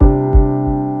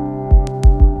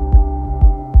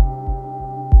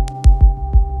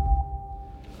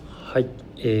はい、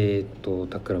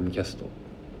タクラムキャスト、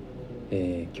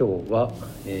今日は、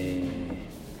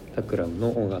タクラムの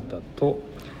尾形と、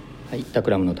はい、タク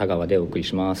ラムの田川でお送り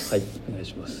します。はい、お願い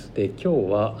します。で、今日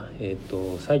は、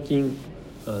最近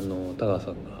田川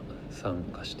さんが参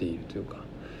加しているというか、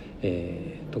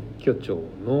特許庁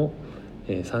の、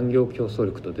産業競争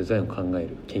力とデザインを考え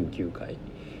る研究会、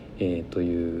と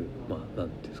いう、なん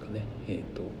ていうんですかね、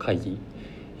会議、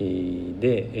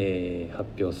で、発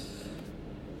表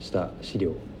した資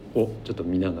料をちょっと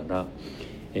見ながら、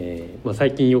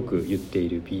最近よく言ってい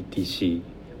る BTC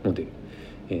モデル、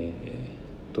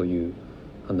という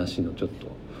話のちょっと、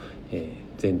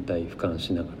全体俯瞰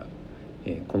しながら、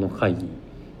この会議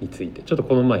についてちょっと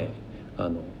この前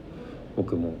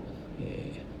僕も、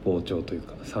傍聴という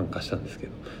か参加したんですけ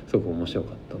ど、すごく面白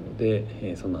かったの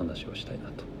で、そんな話をしたいな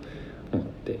と思っ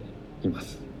ていま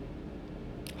す。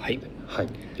はい、はい、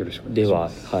よろしくお願いしま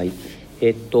す。では、はい、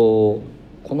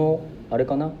このあれ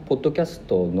かな、ポッドキャス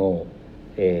トの、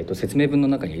説明文の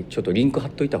中にちょっとリンク貼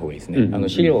っといた方がいいですね。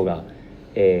資料が、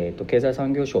経済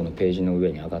産業省のページの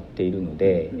上に上がっているの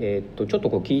で、ちょっと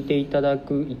こう聞いていただ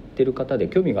く言ってる方で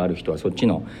興味がある人はそっち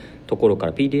のところか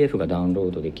ら PDF がダウンロ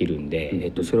ードできるん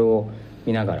で、それを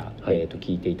見ながら、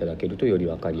聞いていただけるとより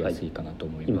分かりやすいかなと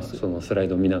思います。今そのスライ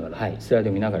ドを見ながら、はい、スライド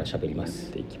を見ながら喋ります。や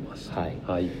っていきます。はい、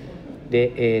はい、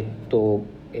で、こ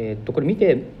れ見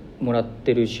てもらっ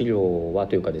てる資料は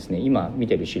というかですね、今見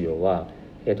てる資料は、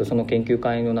その研究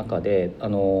会の中で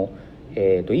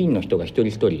委員の人が一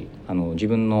人一人自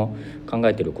分の考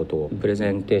えていることをプレゼ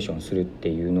ンテーションするって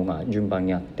いうのが順番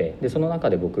にあって、でその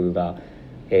中で僕が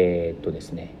で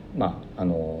すね、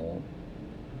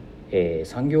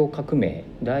産業革命、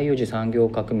第4次産業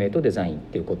革命とデザインっ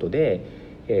ていうことで、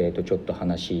ちょっと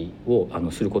話を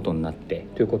することになって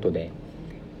ということで、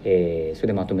それ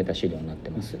でまとめた資料になって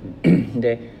ます。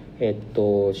で、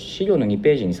資料の2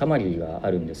ページにサマリーがあ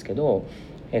るんですけど、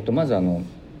まず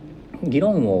議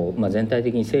論を全体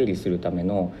的に整理するため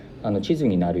の地図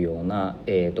になるような、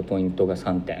ポイントが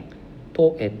3点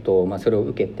と、それを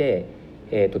受けて、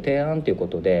提案というこ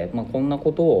とで、こんな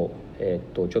ことを、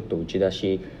ちょっと打ち出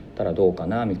したらどうか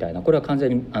なみたいな、これは完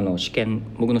全に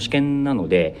僕の試験なの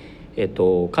で、研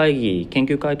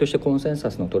究会としてコンセン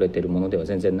サスの取れているものでは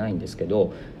全然ないんですけ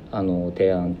ど、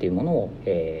提案っていうものを、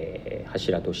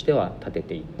柱としては立て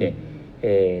ていって、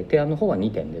提案の方は2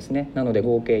点ですね。なので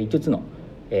合計5つの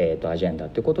アジェンダ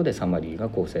ということでサマリーが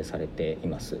構成されてい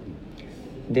ます。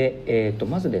で、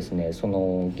まずですね、そ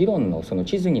の議論のその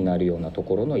地図になるようなと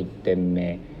ころの1点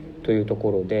目というと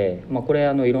ころで、これ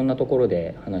いろんなところ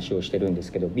で話をしてるんで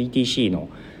すけど、 BTC の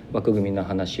枠組みの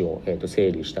話を、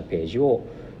整理したページを、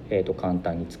簡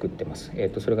単に作ってます。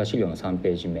それが資料の3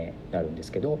ページ目になるんで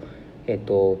すけど、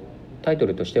タイト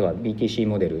ルとしては BTC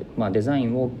モデル、デザイ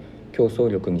ンを競争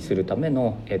力にするため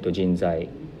の、人材、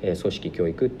組織教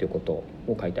育っていうこと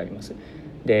を書いてあります。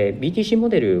で BTC モ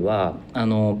デルは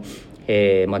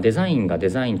デザインがデ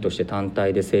ザインとして単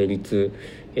体で成立、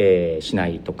しな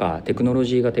いとか、テクノロ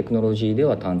ジーがテクノロジーで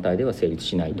は単体では成立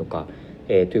しないとか、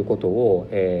ということを、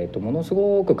ものす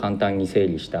ごく簡単に整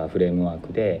理したフレームワー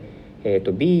クで、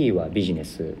B はビジネ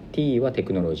ス、 T はテ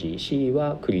クノロジー、 C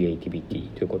はクリエイティビティ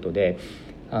ということで、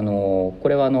こ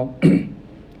れは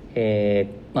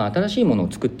新しいもの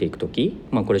を作っていくとき、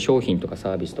これ商品とか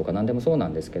サービスとか何でもそうな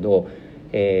んですけど、こ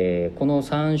の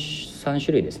 3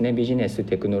種類ですね、ビジネス、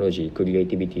テクノロジー、クリエイ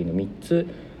ティビティの3つ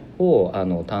を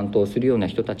担当するような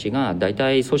人たちが大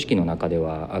体組織の中で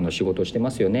は仕事をしてま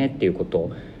すよねっていうこと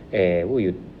を言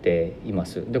っていま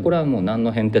す。でこれはもう何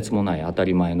の変哲もない当た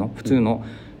り前の普通の、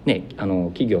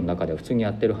企業の中では普通にや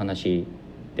ってる話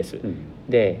です。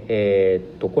で、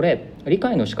これ理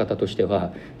解の仕方として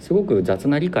はすごく雑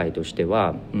な理解として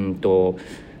は、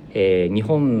日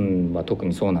本は特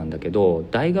にそうなんだけど、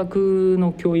大学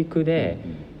の教育で、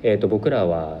僕ら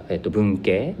は、文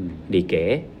系、理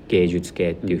系、芸術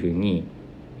系っていうふうに、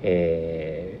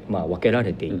分けら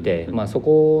れていて、そ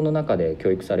この中で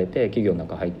教育されて企業の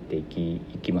中入ってい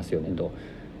きますよねと。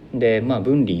で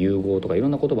分離融合とかいろ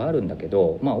んな言葉あるんだけ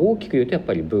ど、大きく言うとやっ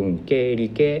ぱり文系、理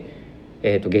系、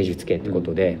芸術系ってこ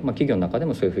とで、企業の中で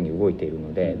もそういうふうに動いている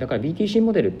ので、だから BTC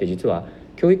モデルって実は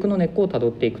教育の根っこをたど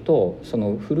っていくと、そ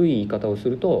の古い言い方をす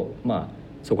ると、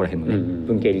そこら辺のね、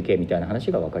文系理系みたいな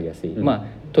話が分かりやすい、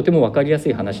とても分かりやす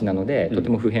い話なので、とて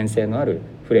も普遍性のある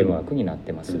フレームワークになっ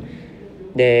てます。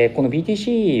でこの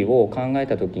BTC を考え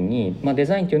た時に、デ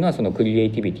ザインというのはそのクリエ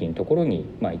イティビティのところに、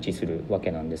位置するわ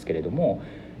けなんですけれども、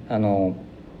企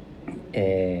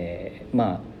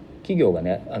業が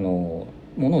ねも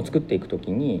のを作っていくと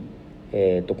きに、こ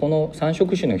の3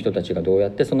職種の人たちがどうや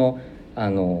ってその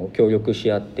協力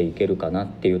し合っていけるかなっ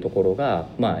ていうところが、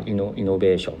イノ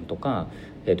ベーションとか、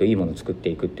いいものを作って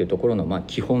いくっていうところの、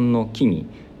基本の木に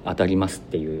当たりますっ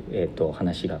ていう、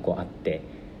話があって、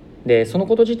でその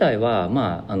こと自体は、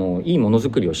いいものづ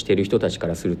くりをしている人たちか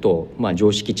らすると、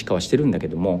常識値化はしてるんだけ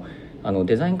ども、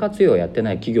デザイン活用をやって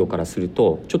ない企業からする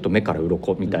とちょっと目から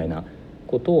鱗みたいな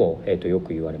ことを、よ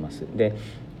く言われます。で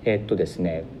です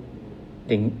ね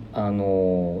で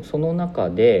その中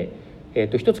で、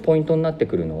一つポイントになって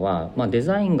くるのは、デ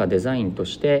ザインがデザインと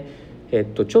して、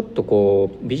ちょっとこ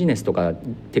うビジネスとか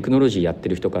テクノロジーやって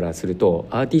る人からすると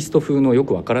アーティスト風のよ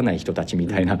くわからない人たちみ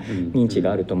たいな認知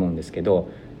があると思うんですけど、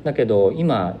だけど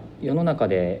今世の中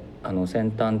で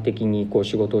先端的にこう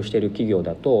仕事をしている企業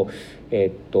だと、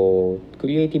ク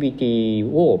リエイティビティ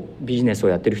をビジネスを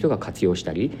やってる人が活用し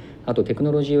たり、あとテク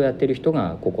ノロジーをやってる人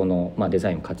がここの、デ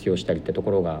ザインを活用したりってと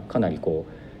ころがかなりこ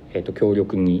う、強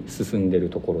力に進んでる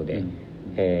ところで、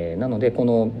なのでこ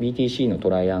の BTC のト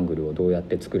ライアングルをどうやっ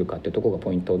て作るかっていうところが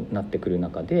ポイントになってくる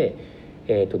中で、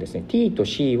ですね、T と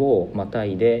C をまた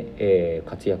いで、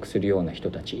活躍するような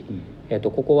人たち、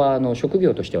ここは職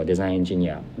業としてはデザインエンジニ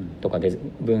アとか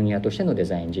分野としてのデ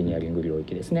ザインエンジニアリング領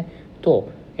域ですねと、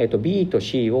B と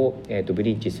C を、ブ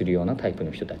リッジするようなタイプ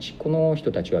の人たち、この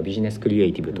人たちはビジネスクリエ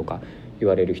イティブとか言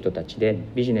われる人たちで、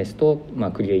ビジネスと、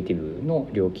クリエイティブの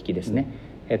両利きですね、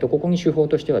ここに手法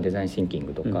としてはデザインシンキン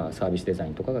グとかサービスデザイ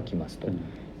ンとかが来ますと、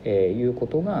いうこ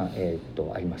とが、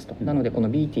ありますと。なのでこの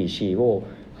BTC を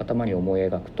頭に思い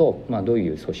描くと、どうい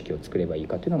う組織を作ればいい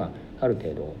かというのがある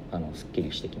程度すっき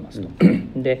りしてきますと。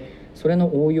でそれ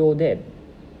の応用で、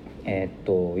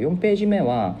4ページ目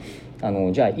は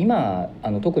じゃあ今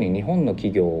特に日本の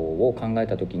企業を考え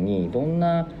た時にどん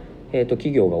な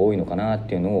企業が多いのかなっ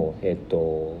ていうの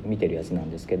を、見てるやつな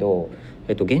んですけど、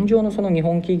現状のその日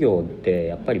本企業って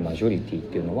やっぱりマジョリティっ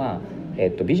ていうのは、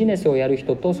ビジネスをやる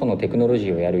人とそのテクノロジ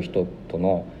ーをやる人と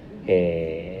の、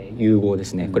融合で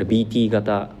すね。これ BT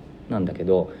型なんだけ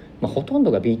ど、ほとん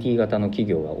どが BT 型の企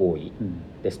業が多い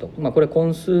ですと、これコ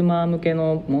ンスーマー向け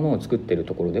のものを作ってる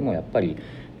ところでもやっぱり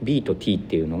B と T っ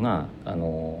ていうのが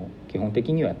基本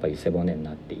的にはやっぱり背骨に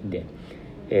なってい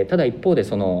て、ただ一方で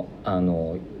その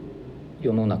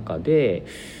世の中で、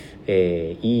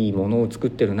いいものを作っ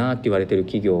てるなって言われてる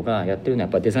企業がやってるのはや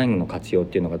っぱデザインの活用っ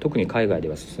ていうのが特に海外で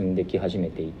は進んでき始め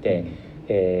ていて、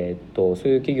そう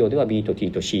いう企業では B と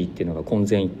T と C っていうのが混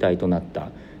然一体となっ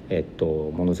た、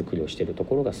ものづくりをしていると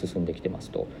ころが進んできてます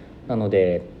と。なの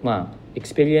でエク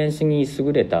スペリエンスに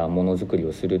優れたものづくり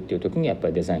をするっていう時にやっぱ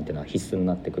りデザインっていうのは必須に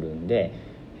なってくるんで、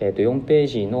4ペー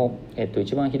ジの、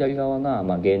一番左側が、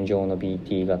現状の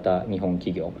BT 型日本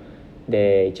企業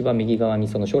で、一番右側に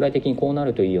その将来的にこうな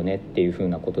るといいよねっていうふう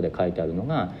なことで書いてあるの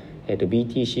が、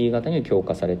BTC 型に強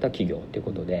化された企業っていう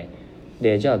ことで、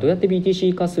じゃあどうやって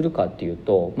BTC 化するかっていう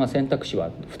と、選択肢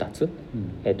は2つ、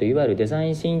いわゆるデザ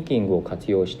インシンキングを活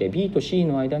用して B と C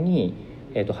の間に、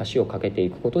橋を架けて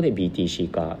いくことで BTC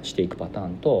化していくパター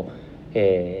ンと、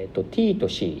T と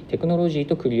C テクノロジー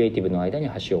とクリエイティブの間に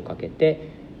橋を架けて、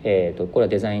これは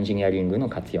デザインエンジニアリングの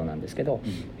活用なんですけど、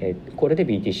これで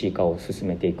BTC 化を進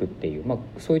めていくっていう、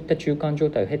そういった中間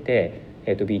状態を経て、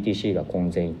BTC が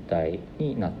混然一体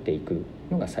になっていく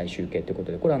のが最終形というこ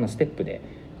とで、これはステップで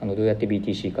どうやって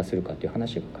BTC 化するかという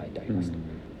話が書いてありますと。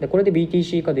でこれで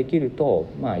BTC 化できると、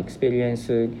エクスペリエン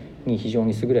スに非常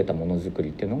に優れたものづくり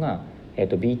っていうのが、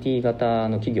BT 型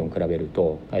の企業に比べる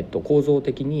と、構造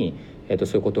的に、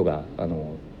そういうことが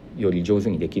より上手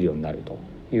にできるようになると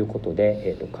いうこと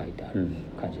で、書いてある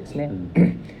感じですね。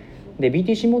で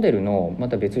BTC モデルのま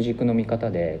た別軸の見方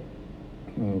で、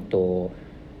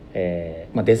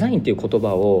デザインっていう言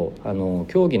葉を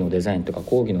競技のデザインとか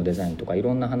講義のデザインとかい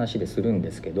ろんな話でするん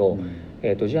ですけど、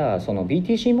じゃあその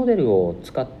BTC モデルを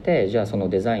使ってじゃあその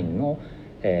デザインの、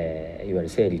いわゆる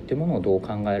整理っていうものをどう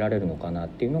考えられるのかなっ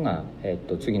ていうのが、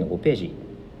次の5ページ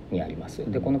にあります。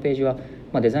でこのページは、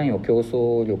デザインを競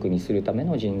争力にするため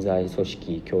の人材組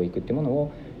織教育っていうもの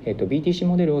を、BTC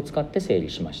モデルを使って整理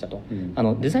しましたと。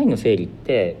デザインの整理っ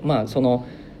てその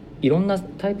いろんな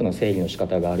タイプの整理の仕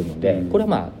方があるので、これ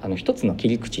は一つの切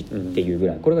り口っていうぐ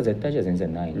らい、これが絶対じゃ全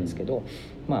然ないんですけど、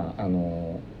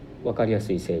分かりや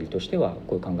すい整理としては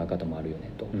こういう考え方もあるよね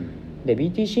と。で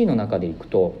BTC の中でいく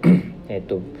と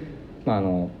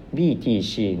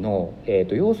BTC の、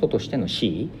要素としての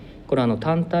C、 これは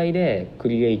単体でク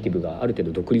リエイティブがある程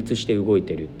度独立して動い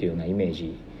てるっていうようなイメー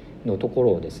ジのとこ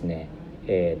ろをですね、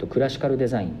クラシカルデ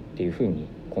ザインっていうふうに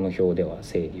この表では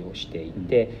整理をしてい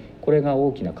て、これが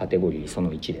大きなカテゴリーそ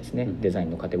の1ですね。デザイ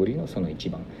ンのカテゴリーのその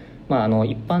1番、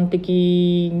一般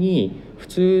的に普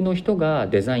通の人が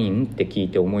デザインって聞い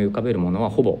て思い浮かべるものは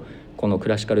ほぼこのク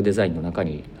ラシカルデザインの中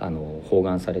に包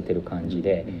含されてる感じ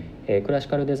で、クラシ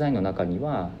カルデザインの中に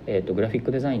は、グラフィッ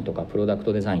クデザインとかプロダク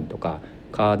トデザインとか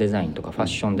カーデザインとかファッ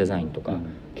ションデザインとか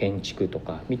建築と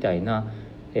かみたいな、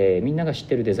みんなが知っ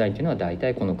てるデザインっていうのは大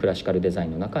体このクラシカルデザイ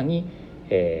ンの中に、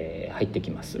入ってき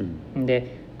ます。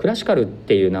でクラシカルっ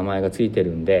ていう名前がついて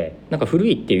るんでなんか古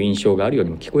いっていう印象があるよう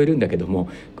にも聞こえるんだけども、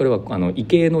これは畏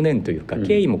敬の念というか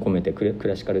敬意も込めてク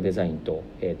ラシカルデザインと、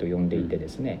呼んでいてで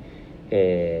すね、比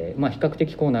較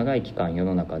的長い期間世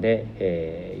の中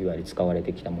で、いわゆる使われ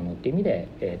てきたものっていう意味で、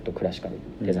クラシカル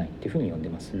デザインっていうふうに呼んで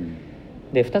ます。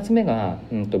で2つ目が、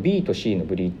B と C の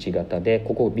ブリッジ型で、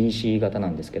ここ BC 型な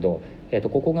んですけど、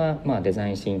ここが、デザ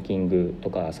インシンキングと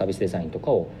かサービスデザインと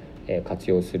かを活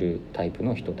用するタイプ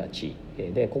の人たち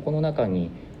で、ここの中に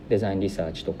デザインリサ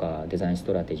ーチとかデザインス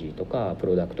トラテジーとかプ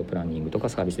ロダクトプランニングとか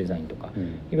サービスデザインとか、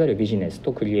いわゆるビジネス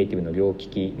とクリエイティブの両利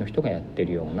きの人がやって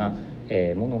るような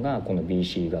ものがこの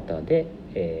BC 型で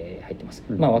入ってます。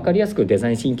分かりやすくデザ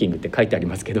インシンキングって書いてあり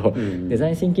ますけど、デザ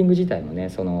インシンキング自体もね、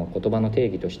その言葉の定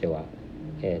義としては、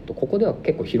ここでは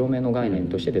結構広めの概念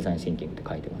としてデザインシンキングって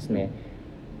書いてますね。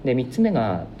で3つ目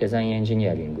がデザインエンジニ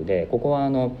アリングで、ここは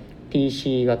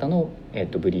TC 型の、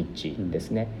ブリッジで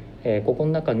すね。ここ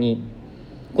の中に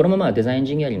これもデザインエン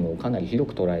ジニアリングをかなり広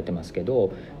く捉えてますけ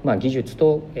ど、技術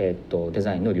と、デ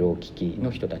ザインの両利きの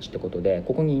人たちってことで、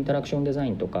ここにインタラクションデザイ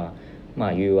ンとか、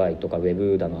UI とか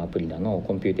Web だのアプリだの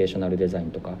コンピューテーショナルデザイ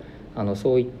ンとか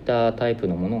そういったタイプ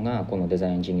のものがこのデザ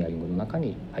インエンジニアリングの中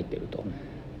に入っていると。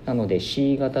なので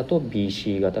C 型と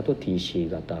BC 型と TC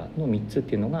型の3つっ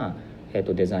ていうのが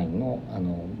デザインの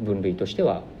分類として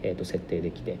は設定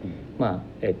できて、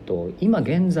今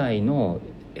現在の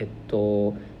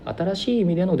新しい意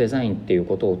味でのデザインっていう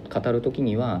ことを語るとき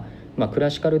には、クラ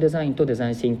シカルデザインとデザ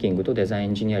インシンキングとデザイン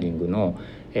エンジニアリングの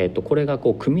これが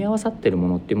組み合わさってるも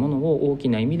のっていうものを大き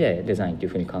な意味でデザインという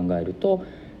ふうに考えると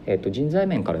人材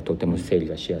面からとても整理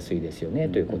がしやすいですよね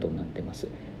ということになってます。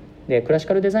でクラシ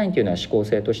カルデザインっていうのは思考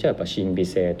性としてはやっぱ審美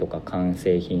性とか完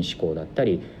成品思考だった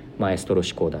りマエストロ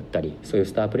思考だったり、そういう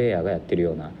スタープレイヤーがやってる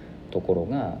ようなところ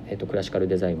が、クラシカル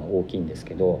デザインは大きいんです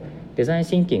けど、デザイン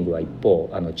シンキングは一方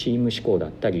チーム思考だ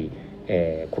ったり、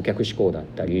顧客思考だっ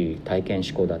たり体験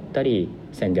思考だったり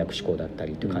戦略思考だった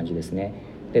りという感じですね。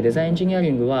でデザインエンジニア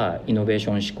リングはイノベーシ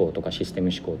ョン思考とかシステム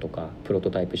思考とかプロト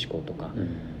タイプ思考とか、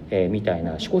みたい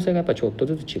な思考性がやっぱりちょっと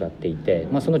ずつ違っていて、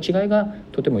その違いが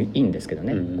とてもいいんですけど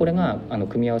ね、これが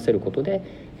組み合わせることで、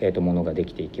ものがで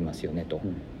きていきますよねと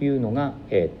いうのが、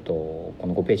こ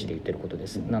の5ページで言ってることで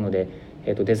す。なので、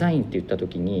デザインって言った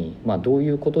時に、どうい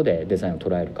うことでデザインを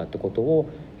捉えるかってことを、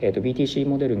BTC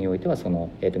モデルにおいてはその、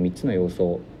3つの要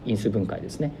素因数分解で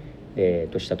すね、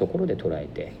としたところで捉え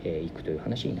ていくという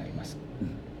話になります。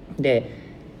で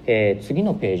次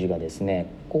のページがですね、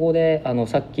ここで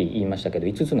さっき言いましたけど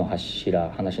5つの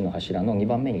話の柱の2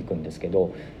番目に行くんですけ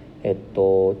ど、ち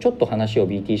ょっと話を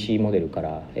BTC モデルか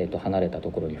ら、離れた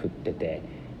ところに振ってて、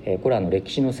これは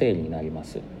歴史の整理になりま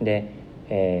す。で、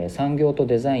産業と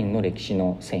デザインの歴史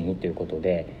の遷移ということ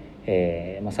で、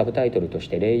サブタイトルとし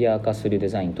てレイヤー化するデ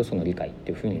ザインとその理解っ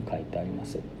ていうふうに書いてありま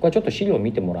す。これはちょっと資料を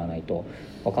見てもらわないと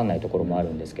分かんないところもある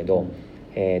んですけど、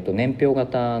年表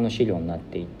型の資料になっ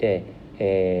ていて、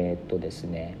です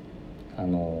ね、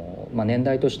年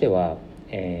代としては、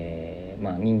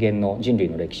人間の人類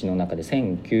の歴史の中で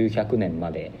1900年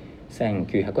まで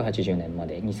1980年ま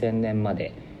で2000年ま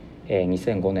で、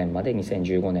2005年まで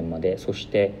2015年まで、そし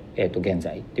て、現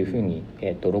在っていうふうに、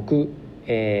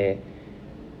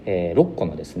6個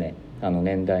のですね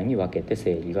年代に分けて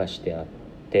整理がしてあっ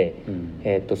て、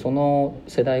その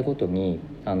世代ごとに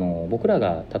僕ら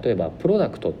が例えばプロダ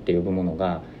クトって呼ぶもの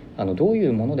がどうい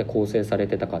うもので構成され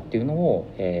てたかっていうのを、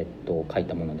書い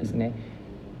たものですね。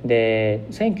で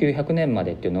1900年ま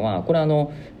でっていうのはこれ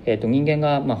人間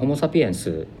が、ホモ・サピエン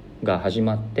スが始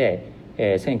まって、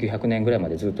1900年ぐらいま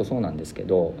でずっとそうなんですけ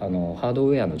どハード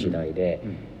ウェアの時代で、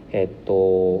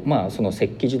その石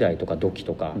器時代とか土器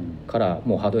とかから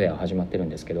もうハードウェア始まってるん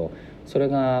ですけど、それ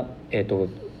が、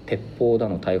鉄砲だ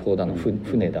の大砲だの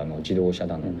船だの自動車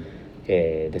だの、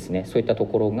ですね、そういったと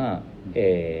ころが、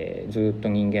ずっと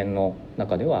人間の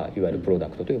中ではいわゆるプロダ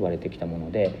クトと呼ばれてきたも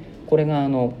ので、これが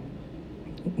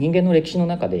人間の歴史の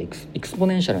中でエクスポ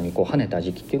ネンシャルに跳ねた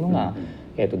時期っていうのが、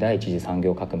第一次産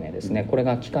業革命ですね。これ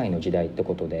が機械の時代って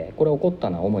ことで、これ起こった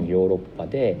のは主にヨーロッパ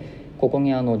で、ここ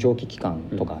に蒸気機関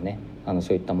とかね、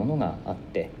そういったものがあっ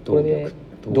て、これで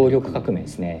動力革命で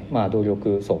すね。動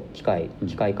力機械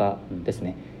化です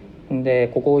ね。で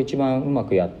ここを一番うま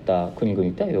くやった国々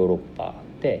ってヨーロッパ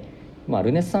で、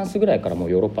ルネッサンスぐらいからも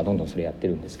うヨーロッパどんどんそれやって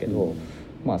るんですけど、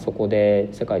そこで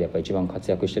世界でやっぱり一番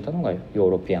活躍してたのがヨー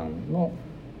ロピアンの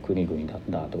国々だっ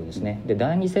たところですね。で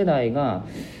第2世代が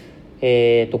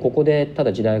ここでた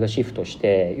だ時代がシフトし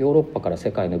てヨーロッパから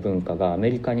世界の文化がア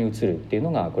メリカに移るっていう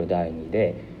のがこれ第2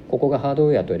で、ここがハード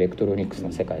ウェアとエレクトロニクス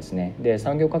の世界ですね。で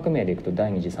産業革命でいくと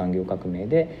第二次産業革命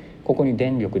で、ここに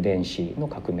電力電子の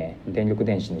革命、電力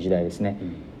電子の時代ですね。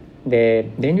で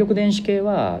電力電子系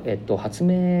は、発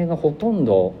明がほとん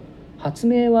ど、発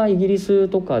明はイギリス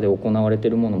とかで行われて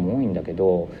いるものも多いんだけ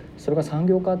ど、それが産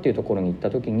業化っていうところに行った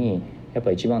時にやっぱ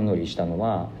り一番乗りしたの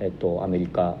は、アメリ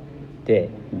カで、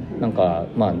なんか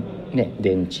まあね、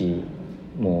電池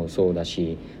もそうだ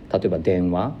し、例えば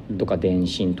電話とか電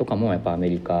信とかもやっぱアメ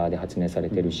リカで発明され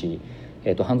てるし、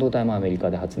半導体もアメリ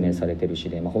カで発明されてるし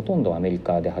で、ほとんどアメリ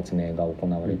カで発明が行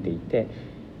われていて、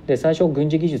で最初軍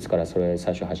事技術からそれ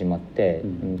最初始まって、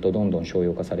どんどん商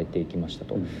用化されていきました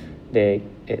と。で、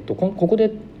ここ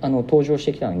で登場し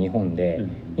てきたのは日本で、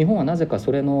日本はなぜか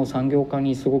それの産業化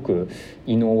にすごく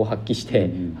異能を発揮し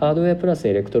て、ハードウェアプラス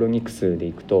エレクトロニクスで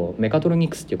いくとメカトロニ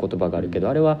クスっていう言葉があるけど、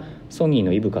あれはソニー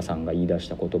の伊深さんが言い出し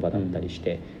た言葉だったりし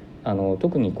て、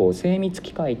特にこう精密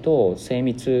機械と精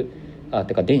密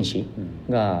てか電子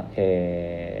が、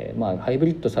ハイブ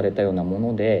リッドされたようなも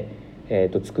ので、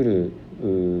作る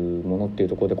ものっていう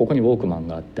ところで、ここにウォークマン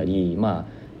があったり、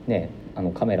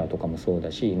カメラとかもそう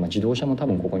だし、自動車も多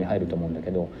分ここに入ると思うんだけ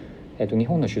ど、日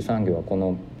本の主産業はこ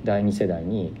の第2世代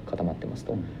に固まってます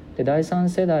と。で第3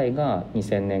世代が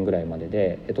2000年ぐらいまで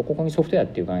で、ここにソフトウェアっ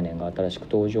ていう概念が新しく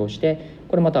登場して、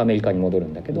これまたアメリカに戻る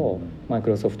んだけど、マイク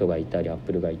ロソフトがいたりアッ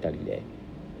プルがいたり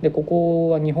で、ここ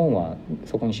は日本は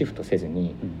そこにシフトせず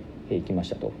に行きまし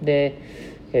たと。で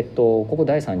ここ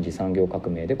第3次産業革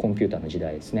命でコンピューターの時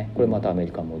代ですね。これまたアメ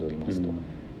リカに戻りますと。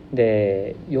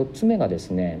で4つ目がで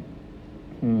すね、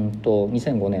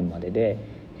2005年までで、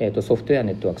ソフトウェア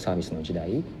ネットワークサービスの時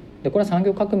代で、これは産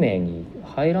業革命に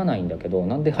入らないんだけど、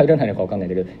なんで入らないのか分かんない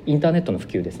けど、インターネットの普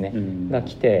及ですね、が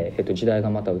来て、時代が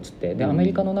また移って、でアメ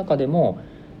リカの中でも、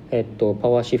パ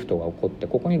ワーシフトが起こって、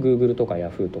ここに Google とか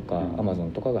Yahoo とか Amazon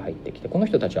とかが入ってきて、この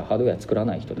人たちはハードウェア作ら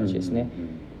ない人たちですね。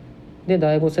で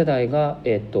第5世代が、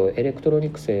エレクトロニ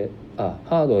クスハ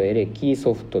ードエレキ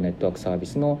ソフトネットワークサービ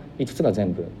スの5つが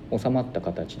全部収まった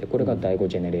形で、これが第5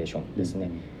ジェネレーションですね。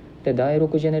で第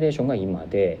6ジェネレーションが今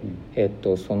で、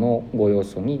その5要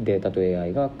素にデータと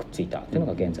AI がくっついたというの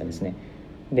が現在ですね。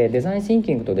でデザインシン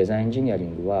キングとデザインエンジニアリ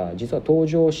ングは実は登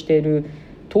場し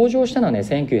たのはね、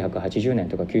1980年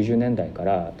とか90年代か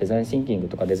らデザインシンキング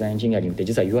とかデザインエンジニアリングって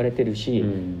実は言われてるし、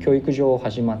教育上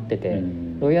始まってて、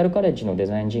ロイヤルカレッジのデ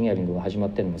ザインエンジニアリングが始まっ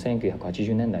てるのも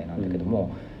1980年代なんだけど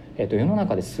も、世の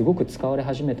中ですごく使われ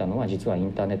始めたのは実はイ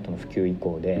ンターネットの普及以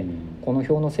降で、この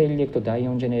表の整理でいくと第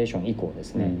4ジェネレーション以降で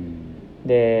すね。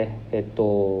で第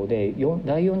4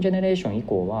ジェネレーション以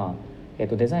降は、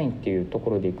デザインっていうとこ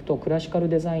ろでいくと、クラシカル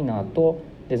デザイナーと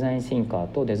デザインシンカー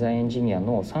とデザインエンジニア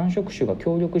の3職種が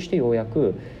協力してようや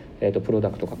く、プロダ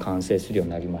クトが完成するよう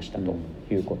になりましたと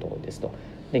いうことですと。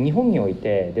で日本におい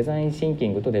てデザインシンキ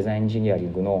ングとデザインエンジニアリ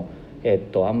ングの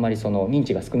あんまりその認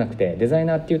知が少なくて、デザイ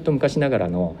ナーっていうと昔ながら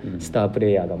のスタープ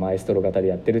レイヤーがマエストロ型で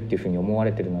やってるっていうふうに思わ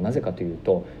れてるのはなぜかという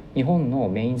と、日本の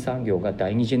メイン産業が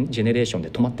第2ジェネレーションで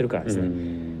止まってるからですね。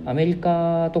アメリ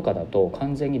カとかだと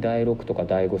完全に第6とか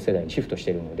第5世代にシフトし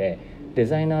てるので、デ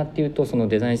ザイナーっていうとその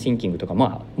デザインシンキングとか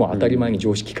もう当たり前に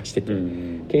常識化してて、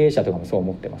経営者とかもそう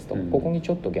思ってますと、ここに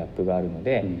ちょっとギャップがあるの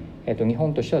で、日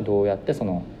本としてはどうやってそ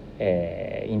の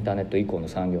インターネット以降の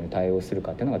産業に対応する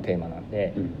かっていうのがテーマなん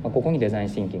で、ここにデザイン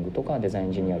シンキングとかデザインエ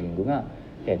ンジニアリングが、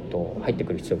入って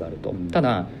くる必要があると。た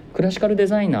だクラシカルデ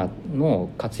ザイナーの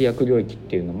活躍領域っ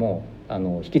ていうのも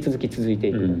引き続き続いて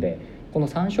いくので、この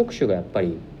3職種がやっぱ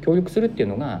り協力するっていう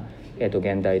のが、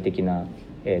現代的な、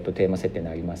テーマ設定に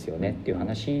なりますよねっていう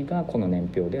話がこの年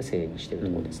表で整理している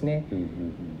ところですね。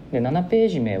で7ペー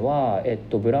ジ目は、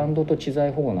ブランドと知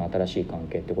財保護の新しい関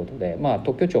係ってことで、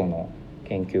特許庁の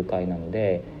研究会なの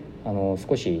で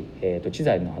少し、知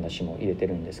財の話も入れて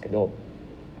るんですけど、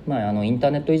インタ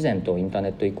ーネット以前とインターネ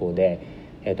ット以降で、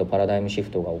パラダイムシ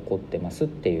フトが起こってますっ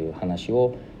ていう話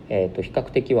を、比較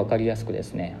的分かりやすくで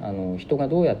すね、人が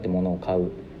どうやって物を買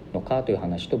うのかという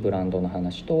話とブランドの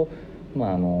話と、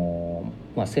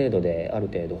制度である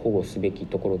程度保護すべき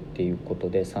ところっていうこと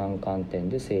で3観点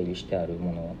で整理してある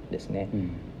ものですね。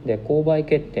で購買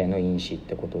決定の因子っ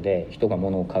てことで人が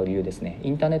物を買う理由ですね。イ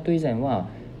ンターネット以前は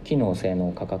機能性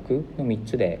能価格の3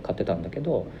つで買ってたんだけ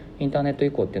ど、インターネット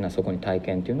以降っていうのはそこに体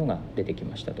験っていうのが出てき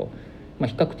ましたと。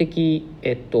比較的、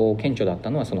顕著だった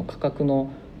のはその価格の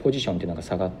ポジションっていうのが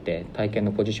下がって体験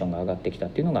のポジションが上がってきたっ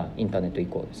ていうのがインターネット以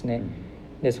降ですね。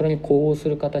でそれに呼応す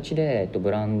る形で、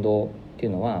ブランドってい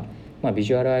うのは、ビ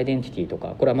ジュアルアイデンティティと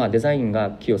か、これはデザイン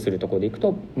が寄与するところでいく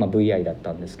と、VI だっ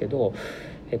たんですけど、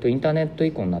インターネット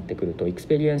以降になってくるとエクス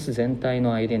ペリエンス全体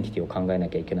のアイデンティティを考えな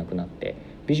きゃいけなくなって、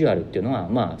ビジュアルっていうの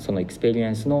はそのエクスペリエ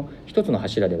ンスの一つの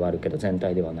柱ではあるけど全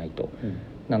体ではないと、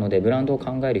なのでブランドを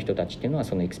考える人たちっていうのは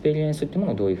そのエクスペリエンスっていうも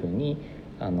のをどういうふうに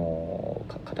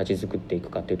形作っていく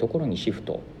かっていうところにシフ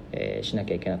ト、しな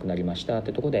きゃいけなくなりましたっ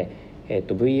てところで、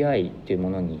VI っていうも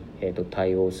のに、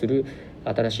対応する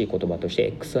新しい言葉とし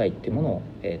て XI っていうものを、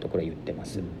これ言ってま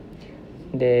す。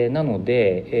でなの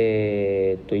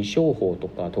で、意商法と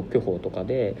か特許法とか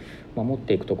で守っ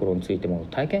ていくところについても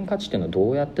体験価値っていうのはど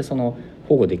うやってその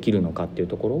保護できるのかっていう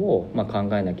ところを考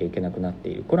えなきゃいけなくなって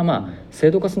いる。これは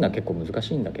制度化するのは結構難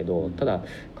しいんだけど、ただ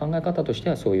考え方として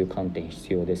はそういう観点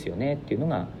必要ですよねっていうの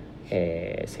が、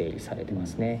整理されてま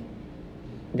すね。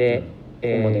で、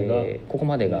ここ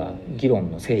までが議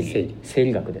論の整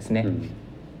理学ですね。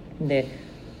で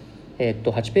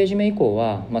8ページ目以降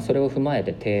は、それを踏まえ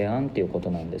て提案っていうこと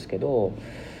なんですけど、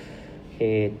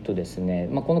ですね、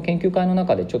この研究会の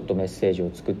中でちょっとメッセージ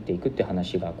を作っていくって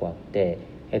話がこうあって、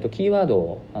キーワード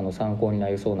を参考にな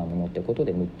りそうなものってこと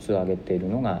で6つ挙げている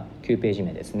のが9ページ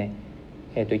目ですね。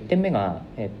1点目が、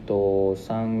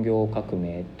産業革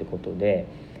命ってことで、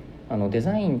デ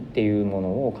ザインっていうもの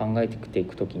を考えてい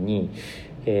くときに、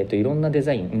いろんなデ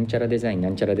ザイン、うんちゃらデザインな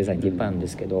んちゃらデザインっていっぱいあるんで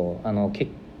すけど、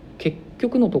結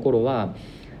局のところは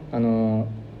世の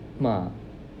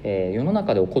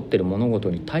中で起こっている物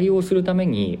事に対応するため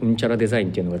にうんちゃらデザイン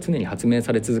っていうのが常に発明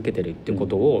され続けてるっていうこ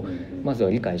とをまずは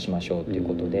理解しましょうっていう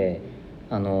ことで、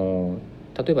例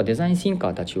えばデザインシンカ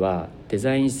ーたちはデ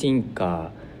ザインシンカ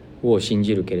ーを信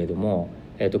じるけれども、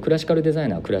クラシカルデザイ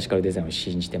ナーはクラシカルデザインを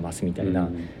信じてますみたいな、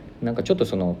なんかちょっと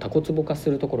そのタコツボ化す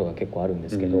るところが結構あるんで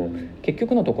すけど、結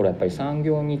局のところやっぱり産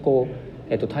業に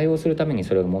対応するために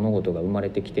それが物事が生まれ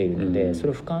てきているので、そ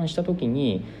れを俯瞰した時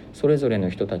にそれぞれの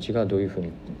人たちがどういうふうに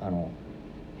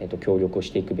協力を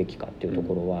していくべきかっていうと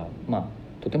ころは、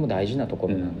とても大事なとこ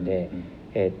ろなんで、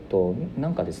な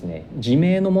んかですね、自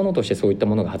明のものとしてそういった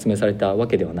ものが発明されたわ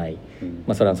けではない、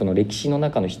それはその歴史の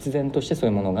中の必然としてそう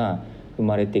いうものが生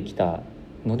まれてきた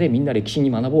のでみんな歴史に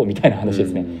学ぼうみたいな話で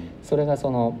すね。それが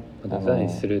そのデザイン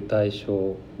する対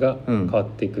象が変わっ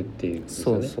ていくっていうことです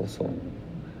よね。そう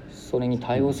それに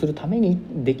対応するために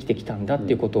できてきたんだっ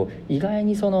ていうことを意外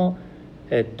にその、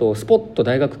スポット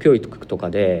大学教育とか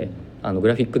でグ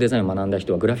ラフィックデザインを学んだ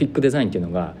人はグラフィックデザインっていう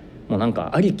のがもうなん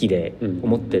かありきで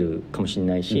思ってるかもしれ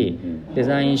ないし、デ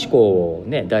ザイン思考を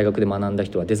ね大学で学んだ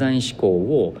人はデザイン思考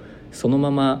をそのま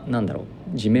ま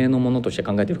自明のものとして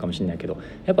考えてるかもしれないけど、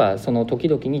やっぱその時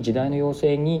々に時代の要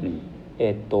請に、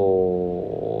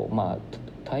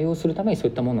対応するためにそう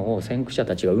いったものを先駆者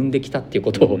たちが生んできたっていう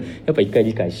ことをやっぱり一回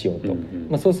理解しよう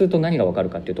と、そうすると何が分かる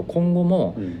かっていうと、今後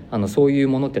もそういう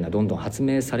ものっていうのはどんどん発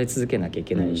明され続けなきゃい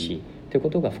けないし、というこ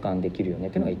とが俯瞰できるよね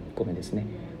っていうのが1個目ですね。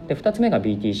で2つ目が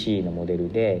BTC のモデ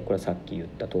ルで、これはさっき言っ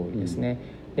た通りですね。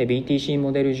で BTC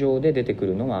モデル上で出てく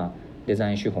るのはデザ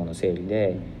イン手法の整理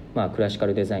で、クラシカ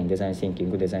ルデザイン、デザインシンキ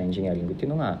ング、デザインエンジニアリングっていう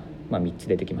のが3つ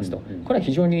出てきますと。これは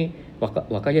非常に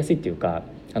分かりやすいっていうか、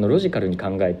ロジカルに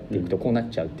考えていくとこうなっ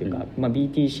ちゃうっていうか、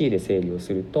BTC で整理を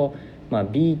すると、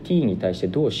BT に対して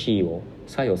どう C を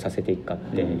作用させていくかっ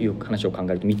ていう話を考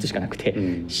えると3つしかなくて、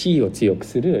C を強く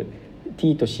する、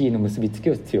T と C の結びつき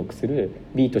を強くする、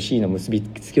 B と C の結び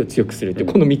つきを強くするって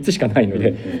この3つしかないの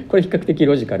で、これ比較的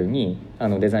ロジカルに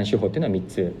デザイン手法っていうのは3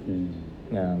つ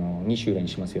に修練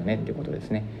しますよねっていうことで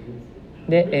すね。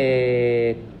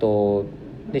で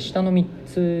下の3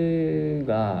つ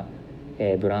が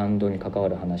ブランドに関わ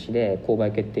る話で、購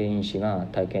買決定因子が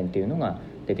体験っていうのが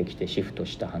出てきてシフト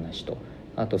した話と、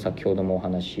あと先ほどもお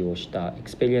話をしたエク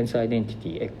スペリエンスアイデンテ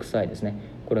ィティ XI ですね、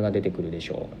これが出てくるでし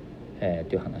ょう、っ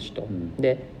ていう話と、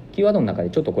でキーワードの中で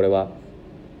ちょっとこれは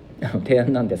提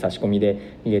案なんで差し込み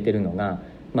で入れてるのが、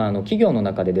企業の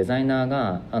中でデザイナー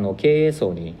が経営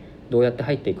層にどうやって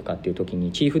入っていくかっていう時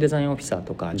にチーフデザインオフィサー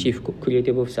とかチーフクリエイ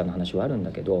ティブオフィサーの話はあるん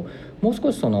だけど、もう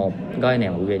少しその概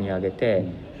念を上に上げて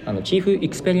チーフエ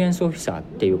クスペリエンスオフィサーっ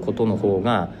ていうことの方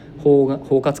が包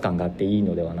括感があっていい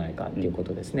のではないかっていうこ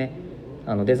とですね。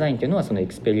デザインっていうのはそのエ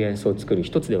クスペリエンスを作る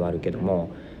一つではあるけども、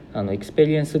エクスペ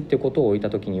リエンスっていうことを置いた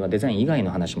時にはデザイン以外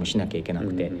の話もしなきゃいけな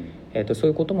くて、そう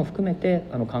いうことも含めて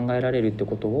考えられるって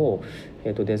ことを、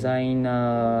デザイ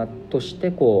ナーとし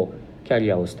てキャ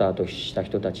リアをスタートした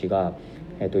人たちが、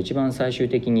一番最終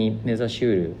的に目指し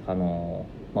うる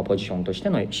ポジションとして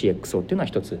の CXO っていうのは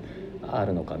一つあ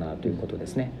るのかなということで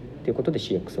すね。ということで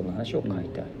CXO の話を書い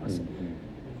てあります。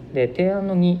で提案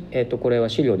の2、これは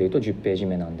資料でいうと10ページ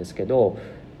目なんですけど、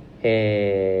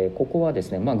ここはで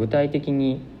すね、具体的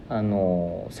に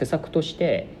施策とし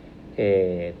て、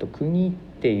国っ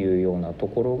ていうようなと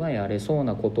ころがやれそう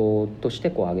なこととして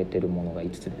挙げてるものが5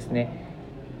つですね。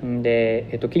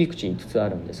で、切り口5つあ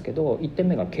るんですけど、1点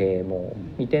目が啓蒙、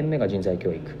2点目が人材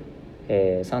教育、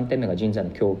3点目が人材の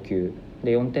供給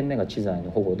で、4点目が知財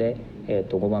の保護で、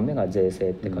5番目が税制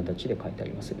って形で書いてあ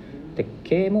ります。で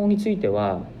啓蒙について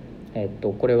は、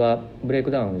これはブレイ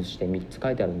クダウンして3つ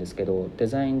書いてあるんですけど、デ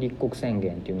ザイン立国宣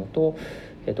言っていうのと、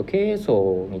経営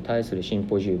層に対するシン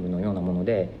ポジウムのようなもの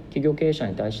で、企業経営者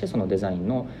に対してそのデザイン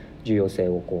の重要性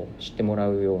をこう知ってもら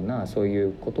うような、そうい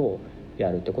うことを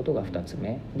やるってことが2つ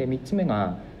目で、3つ目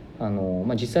が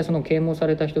実際その啓蒙さ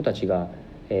れた人たちが、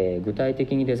具体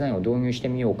的にデザインを導入して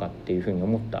みようかっていうふうに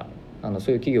思ったそ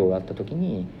ういう企業があった時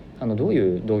にどう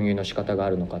いう導入の仕方があ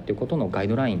るのかっていうことのガイ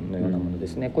ドラインのようなもので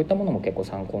すね、こういったものも結構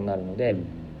参考になるので、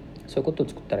そういうことを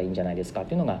作ったらいいんじゃないですかっ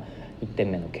ていうのが1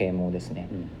点目の啓蒙ですね。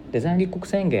デザイン立国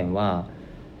宣言は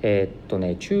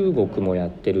中国もやっ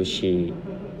てるし、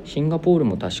シンガポール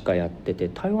も確かやってて、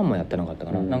台湾もやってなかった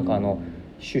かな、なんか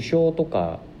首相と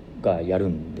かがやる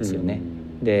んですよね。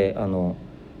で我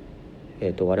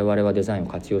々はデザインを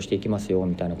活用していきますよ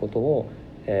みたいなことを、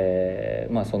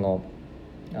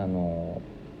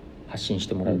発信し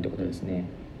てもらうということですね。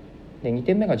で2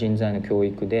点目が人材の教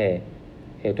育で、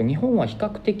日本は比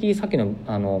較的さっきの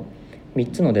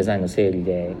3つのデザインの整理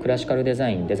で、クラシカルデザ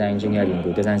イン、デザインエンジニアリン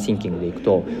グ、デザインシンキングでいく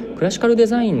と、クラシカルデ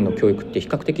ザインの教育って比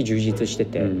較的充実して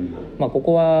て、こ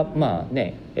こは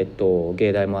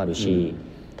芸大もあるし、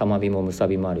玉美もむさ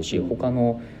びもあるし、他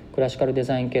のクラシカルデ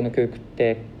ザイン系の教育っ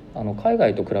て海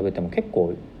外と比べても結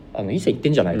構いい線いって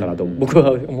んじゃないかなと僕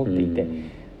は思っていて、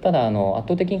ただ圧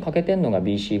倒的に欠けてるのが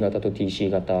BC 型と TC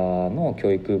型の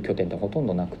教育拠点ってほとん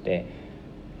どなくて、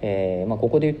こ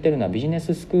こで言ってるのはビジネ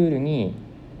ススクールに、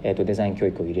デザイン教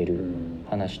育を入れる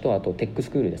話と、あとテック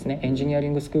スクールですね、エンジニアリ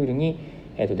ングスクールに、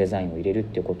デザインを入れるっ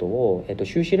ていうことを、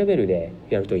修士レベルで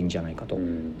やるといいんじゃないかと。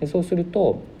でそうする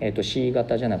と、C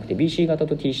型じゃなくて BC 型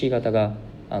と TC 型が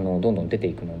どんどん出て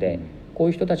いくので、こうい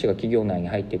う人たちが企業内に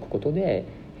入っていくことで、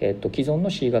既存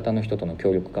の C 型の人との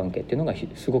協力関係っていうのが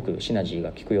すごくシナジーが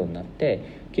効くようになって、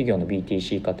企業の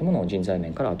BTC 化っていうものを人材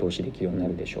面から後押しできるようにな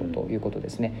るでしょうということで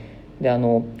すね。で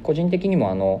個人的に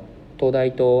も東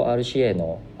大と RCA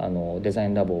のデザイ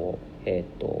ンラボを、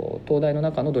東大の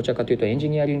中のどちらかというとエンジ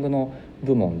ニアリングの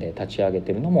部門で立ち上げ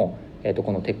ているのも、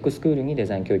このテックスクールにデ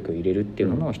ザイン教育を入れるっていう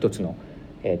のの一つの、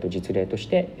実例とし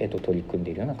て、取り組ん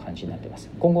でいるような感じになっています。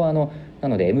今後はな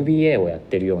ので MBA をやっ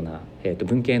てるような、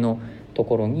文系のと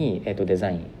ころに、デザ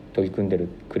イン取り組んで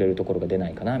くれるところが出な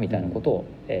いかなみたいなことを、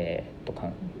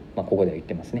ここでは言っ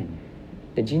てますね。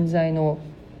で人材の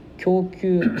供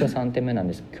給が3点目なん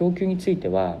です。供給について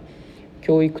は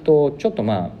教育とちょっと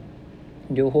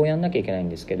両方やんなきゃいけないん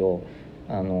ですけど、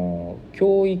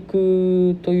教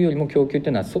育というよりも供給と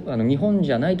いうのは日本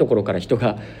じゃないところから人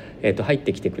が、入っ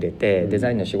てきてくれてデ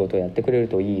ザインの仕事をやってくれる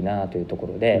といいなというとこ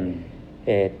ろで、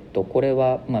これ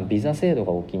はビザ制度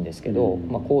が大きいんですけど、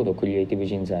高度クリエイティブ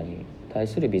人材に対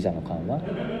するビザの緩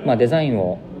和、デザイン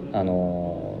を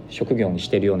職業にし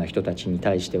ているような人たちに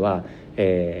対しては、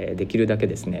できるだけ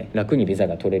ですね楽にビザ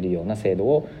が取れるような制度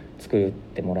を作っ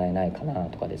てもらえないかな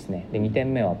とかですね。で2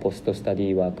点目はポストスタデ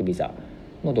ィワークビザ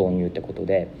の導入ってこと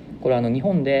で、これは日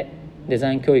本でデ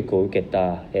ザイン教育を受け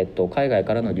た、海外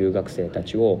からの留学生た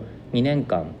ちを2年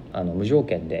間無条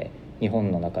件で日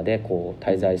本の中でこう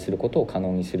滞在することを可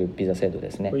能にするビザ制度で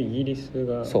すね。これイギリス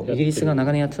がイギリスが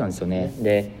長年やってたんですよね。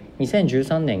で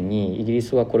2013年にイギリ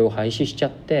スはこれを廃止しちゃ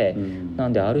って、な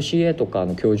んで RCA とか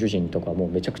の教授陣とかも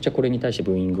めちゃくちゃこれに対して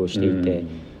ブーイングをしていて、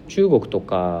中国と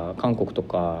か韓国と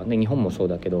か、日本もそう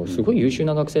だけどすごい優秀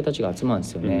な学生たちが集まるんで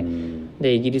すよね。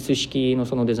でイギリス式の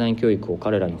そのデザイン教育を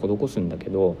彼らに施すんだけ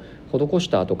ど、施し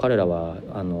た後彼らは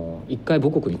一回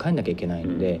母国に帰んなきゃいけない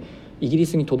ので、イギリ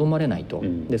スにとどまれないと。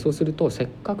でそうするとせっ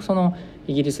かくその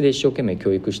イギリスで一生懸命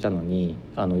教育したのに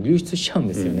流出しちゃうん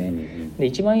ですよね。で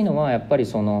一番いいのはやっぱり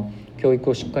その教育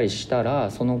をしっかりした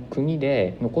らその国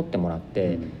で残ってもらっ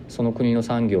て、その国の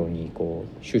産業にこ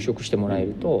う就職してもらえ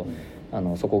ると、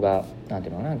そこがなんて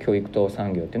いうのかな、教育と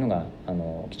産業っていうのが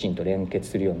きちんと連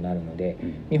結するようになるので、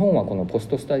日本はこのポス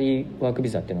トスタディワークビ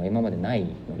ザっていうのは今までない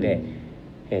ので、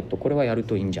これはやる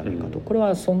といいんじゃないかと。これ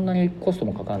はそんなにコスト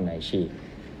もかかんないし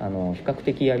比較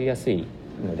的やりやすい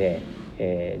ので、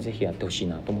ぜひやってほしい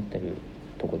なと思ってる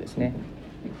とこですね。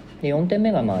で4点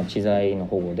目が知財の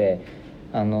保護で、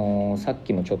さっ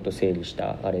きもちょっと整理し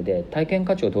たあれで体験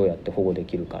価値をどうやって保護で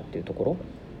きるかっていうとこ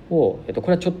ろを、こ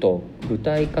れはちょっと具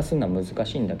体化するのは難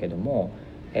しいんだけども、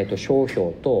商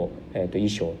標と、衣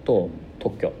装と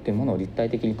特許っていうものを立体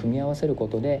的に組み合わせるこ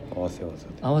とで合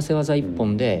わせ技一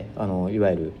本で、いわ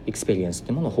ゆるエクスペリエンスっ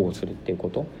ていうものを保護するっていうこ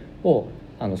とを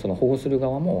その保護する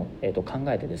側も、考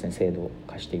えてですね制度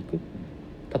化していく。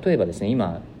例えばですね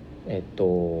今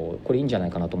これいいんじゃな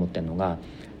いかなと思ってるのが、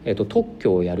特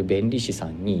許をやる弁理士さ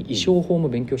んに衣装法も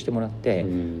勉強してもらって、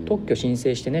特許申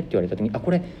請してねって言われた時に、こ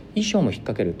れ衣装も引っ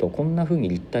掛けるとこんな風に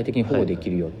立体的に保護でき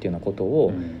るよっていうようなこと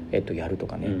を、やると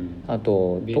かね、あ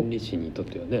と弁理士にとっ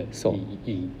てはね、そうい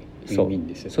いウィンウィン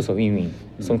ですよね。そうウィンウィン、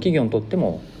その企業にとって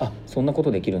もそんなこ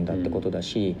とできるんだってことだ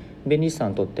し、弁理士さ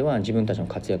んにとっては自分たちの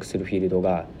活躍するフィールド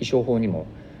が衣装法にも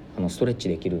ストレッチ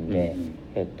できるんで、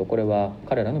これは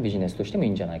彼らのビジネスとしてもいい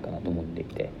んじゃないかなと思ってい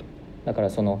て、だから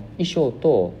その衣装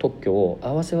と特許を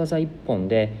合わせ技一本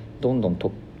でどんどん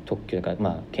特許だか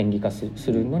ら、権利化す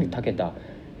るのに長けた、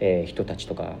人たち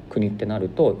とか国ってなる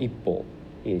と一歩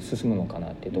進むのか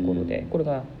なっていうところで、これ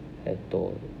が、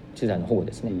知財の保護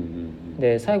ですね。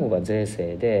で最後が税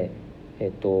制で、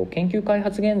研究開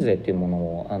発減税っていうもの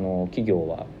を企業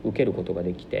は受けることが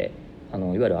できて、いわ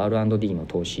ゆる R&D の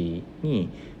投資に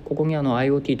ここに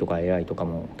IoT とか AI とか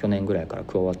も去年ぐらいから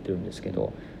加わってるんですけ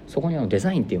ど、そこにデ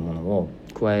ザインっていうものを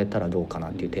加えたらどうかな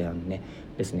っていう提案ね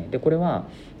ですね。でこれは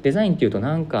デザインっていうと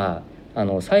なんか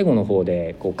最後の方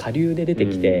でこう下流で出て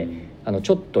きて、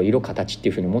ちょっと色形って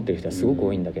いうふうに思ってる人はすごく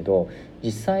多いんだけど、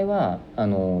実際は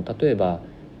例えば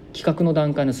企画の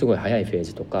段階のすごい早いフェー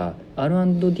ズとか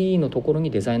R&D のところに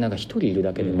デザイナーが一人いる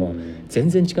だけでも全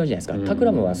然違うじゃないですか。タク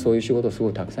ラムはそういう仕事をすご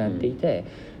いたくさんやっていて、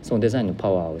そのデザインのパ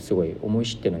ワーをすごい思い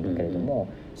知ってるんだけれども、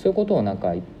そういうことをなん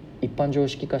か一般常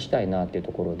識化したいなっていう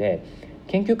ところで、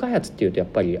研究開発っていうとやっ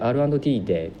ぱり R&D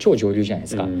で超上流じゃないで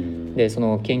すか。でそ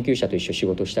の研究者と一緒仕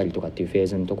事したりとかっていうフェー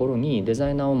ズのところにデザ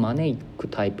イナーを招く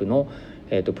タイプの、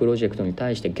プロジェクトに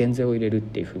対して減税を入れるっ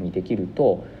ていうふうにできる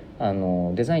と、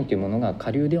デザインというものが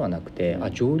下流ではなくて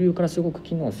上流からすごく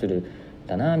機能するん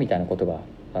だなみたいなことが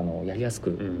やりやす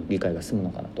く理解が進むの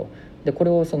かなと。でこれ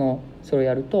をそれを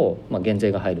やると、減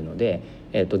税が入るので、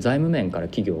財務面から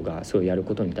企業がそれをやる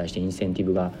ことに対してインセンティ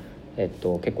ブが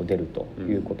結構出ると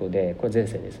いうことで、これ税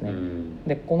制ですね。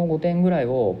でこの5点ぐらい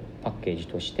をパッケージ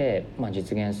として、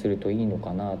実現するといいの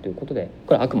かなということで、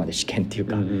これはあくまで試験っていう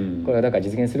か、これはだから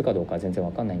実現するかどうかは全然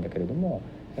分かんないんだけれども、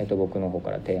僕の方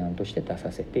から提案として出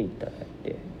させていただい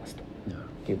てます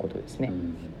ということですね。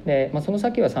で、その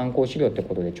先は参考資料って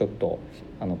ことでちょっと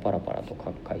パラパラと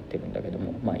書いてるんだけど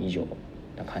も、以上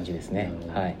な感じですね。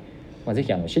はい。ぜ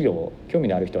ひ資料を興味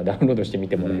のある人はダウンロードしてみ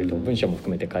てもらえると文章も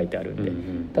含めて書いてあるんで、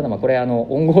ただこれオ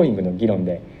ンゴーイングの議論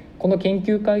でこの研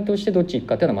究会としてどっち行く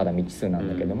かっていうのはまだ未知数なん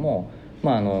だけども、比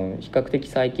較的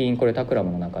最近これタクラ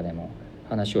ムの中でも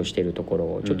話をしているところ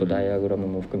をちょっとダイアグラム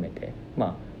も含めて、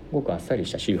ごくあっさり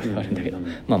した資料ではあるんだけど、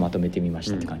まとめてみまし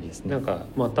たって感じですね。なんか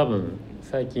多分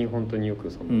最近本当によ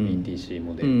くその BTC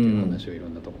モデルっていう話をいろ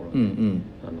んなところで、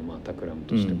タクラム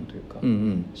としてもというか、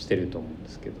してると思うんで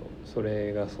すけど、そ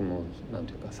れがそのなん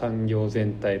ていうか産業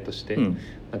全体として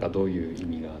なんかどういう意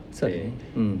味があって、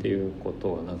っていうこ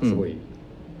とはなんかすごい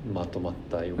まとまっ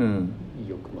たよく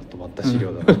まとまった資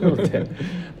料だなと思って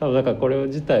多分なんかこれ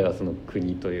自体はその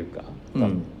国というか、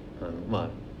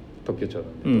特許庁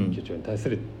なんで特許庁に対す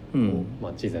る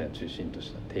知財を中心と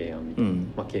した提案みたい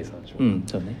な、経産省に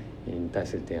対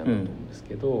する提案だと思うんです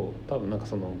けど、多分なんか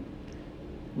その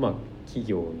企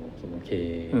業のその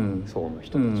経営層の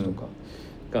人たちとか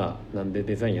がなんで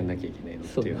デザインやんなきゃいけないのっ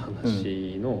ていう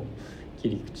話の切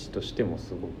り口としても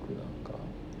すごくなんか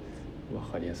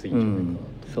分かりやすいんじゃないかな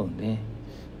と。そうね。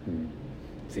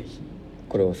ぜひ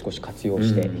これを少し活用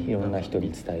していろんな人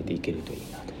に伝えていけるといい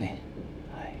なとね、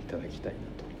いただきたいな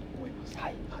と思います。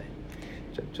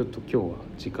じゃあちょっと今日は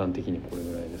時間的にこれ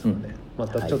ぐらいですかね。ま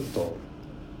たちょっと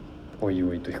おい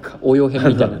おいというか応用編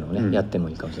みたいなのをね、やっても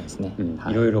いいかもしれないですね。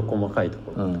いろいろ細かいと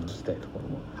ころ聞きたいところ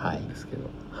もあるんですけど、と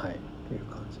いう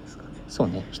感じですかね。そう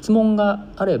ね。質問が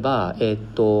あればハ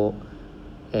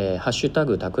ッシュタ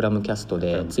グタクラムキャスト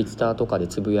でツイッターとかで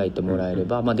つぶやいてもらえれ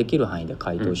ば、できる範囲で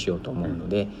回答しようと思うの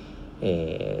で、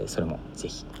それもぜ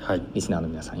ひリスナーの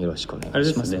皆さんよろしくお願い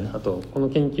します。あとこの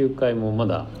研究会もま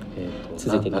だ、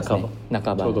続いていますね。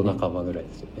半ばちょうど半ばぐらい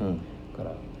ですよね。だか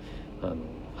ら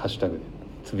ハッシュタグで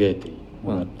つぶやいて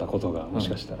もらったことがもし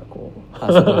かしたらこう、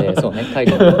そこでそうね、会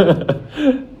議に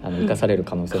生かされる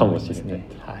可能性もありますね。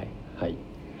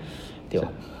で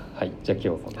は、じゃあ今日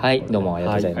はどうもあり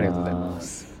がとうございま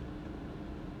す。